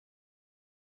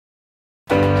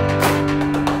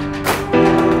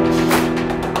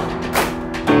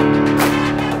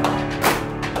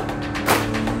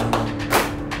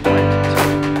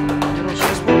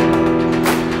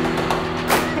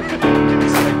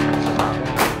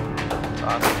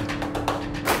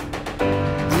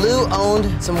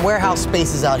owned some warehouse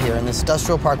spaces out here in this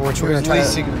industrial park, which we're going to try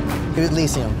to... He was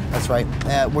leasing them, that's right.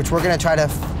 Which we're going to try to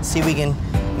see if we can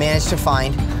manage to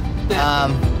find.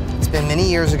 It's been many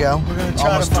years ago,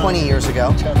 almost 20 years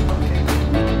ago.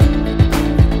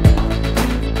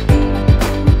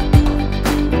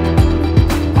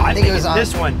 I think it was on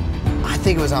this one. I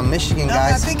think it was on Michigan,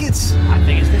 guys. I think it's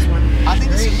this one. I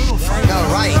think it's a little further. No,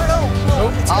 right.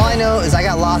 All I know is I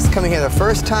got lost coming here the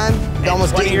first time. I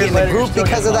almost didn't get in the group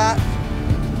because of that.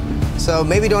 So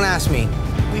maybe don't ask me.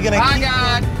 We're gonna keep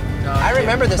I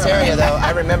remember this area, though.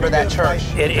 I remember that church.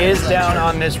 It is down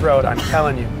on this road, I'm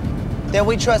telling you. Then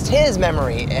we trust his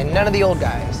memory and none of the old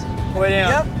guys.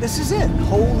 Yep, this is it.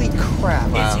 Holy crap.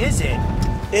 Wow. Is it?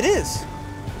 It is.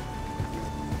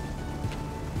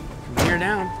 From here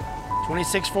down,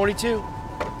 2642.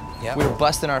 Yep. We were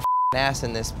busting our ass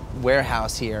in this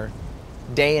warehouse here,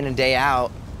 day in and day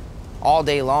out, all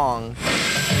day long.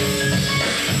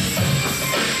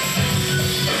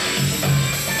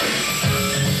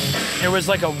 There was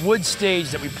like a wood stage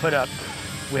that we put up.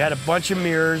 We had a bunch of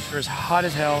mirrors. It was hot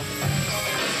as hell.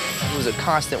 It was a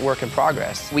constant work in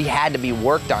progress. We had to be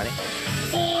worked on it.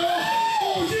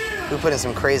 We put in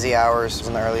some crazy hours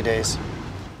in the early days.